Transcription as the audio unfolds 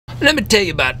Let me tell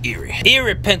you about Erie.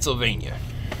 Erie, Pennsylvania.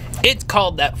 It's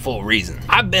called that for a reason.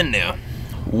 I've been there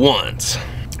once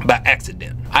by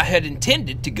accident. I had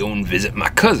intended to go and visit my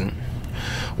cousin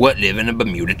what lived in the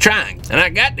Bermuda Triangle. And I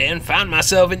got there and found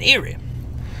myself in Erie.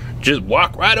 Just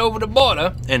walk right over the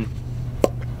border and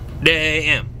there I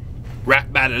am,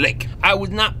 right by the lake. I was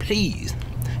not pleased.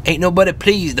 Ain't nobody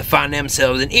pleased to find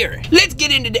themselves in Erie. Let's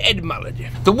get into the etymology.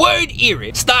 The word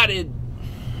Erie started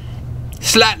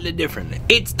slightly differently.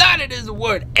 It started as the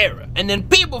word error, and then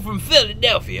people from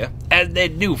Philadelphia, as they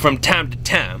do from time to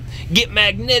time, get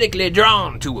magnetically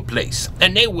drawn to a place.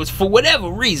 And they was, for whatever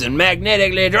reason,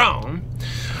 magnetically drawn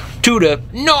to the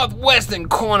northwestern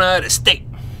corner of the state.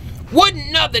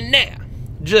 Wasn't nothing there,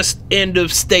 just end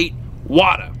of state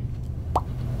water.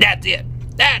 That's it.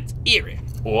 That's Erie.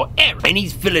 Or Erie. And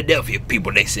these Philadelphia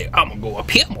people, they say, I'm gonna go up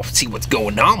here, I'm gonna see what's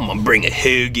going on, I'm gonna bring a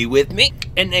hoagie with me.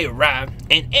 And they arrive,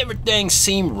 and everything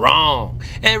seemed wrong.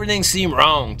 Everything seemed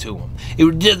wrong to them. It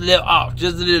was just a little off,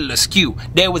 just a little askew.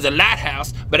 There was a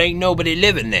lighthouse, but ain't nobody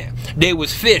living there. There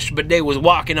was fish, but they was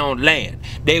walking on land.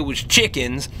 There was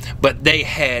chickens, but they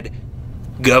had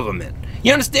government.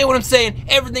 You understand what I'm saying?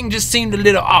 Everything just seemed a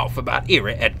little off about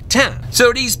Erie at the time.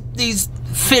 So these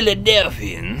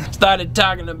Philadelphians started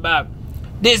talking about,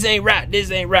 this ain't right, this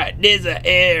ain't right, there's an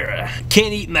error.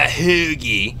 Can't eat my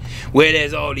hoagie where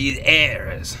there's all these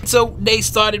errors. So they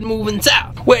started moving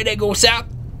south. Where they go south?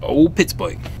 Oh,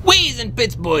 Pittsburgh. We's in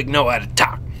Pittsburgh know how to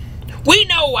talk. We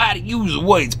know how to use the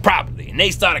words properly. And they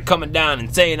started coming down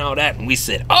and saying all that, and we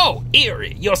said, oh,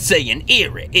 Erie, you're saying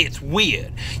Erie, it's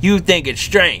weird. You think it's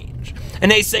strange.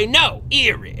 And they say, no,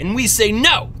 Erie. And we say,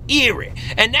 no, Erie.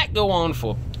 And that go on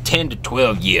for 10 to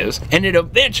 12 years, and then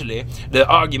eventually the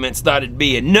argument started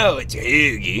being, no, it's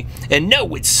hoagie, and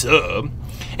no, it's sub,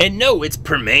 and no, it's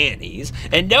permanis,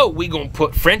 and no, we gonna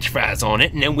put french fries on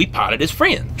it, and then we parted as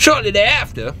friends. Shortly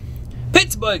thereafter,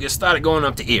 Pittsburghers started going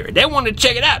up to Erie. They wanted to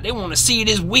check it out. They want to see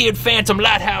this weird phantom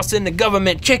lighthouse and the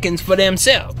government chickens for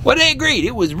themselves. Well, they agreed.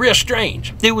 It was real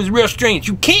strange. It was real strange.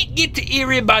 You can't get to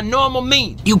Erie by normal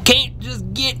means. You can't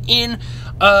just get in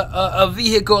a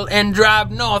vehicle and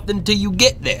drive north until you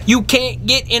get there. You can't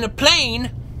get in a plane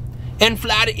and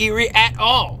fly to Erie at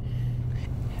all.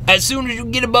 As soon as you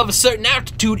get above a certain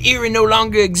altitude, Erie no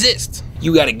longer exists.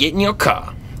 You gotta get in your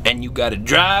car and you gotta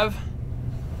drive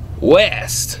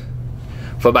west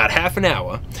for about half an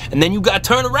hour, and then you gotta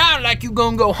turn around like you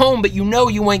gonna go home, but you know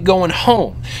you ain't going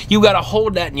home. You gotta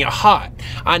hold that in your heart.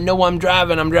 I know I'm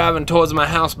driving towards my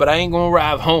house, but I ain't gonna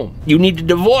arrive home. You need to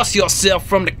divorce yourself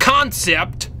from the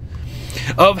concept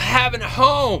of having a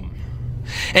home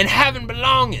and having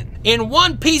belonging. In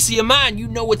one piece of your mind, you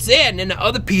know it's there, and in the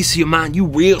other piece of your mind, you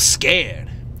real scared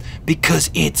because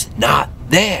it's not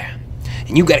there.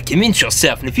 And you gotta convince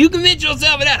yourself, and if you convince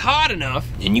yourself of that hard enough,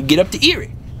 then you get up to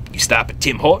Erie. You stop at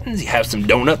Tim Hortons, you have some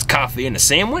donuts, coffee, and a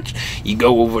sandwich. You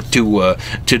go over to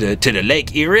the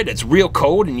Lake Erie that's real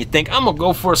cold, and you think, I'm gonna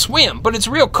go for a swim. But it's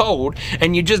real cold,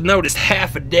 and you just notice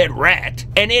half a dead rat.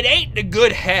 And it ain't the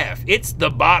good half, it's the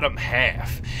bottom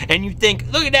half. And you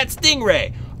think, look at that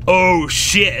stingray. Oh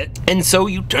shit. And so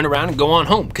you turn around and go on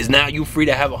home, because now you're free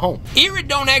to have a home. Erie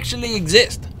don't actually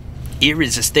exist. Erie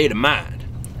is a state of mind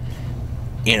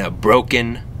in a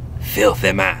broken,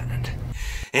 filthy mind.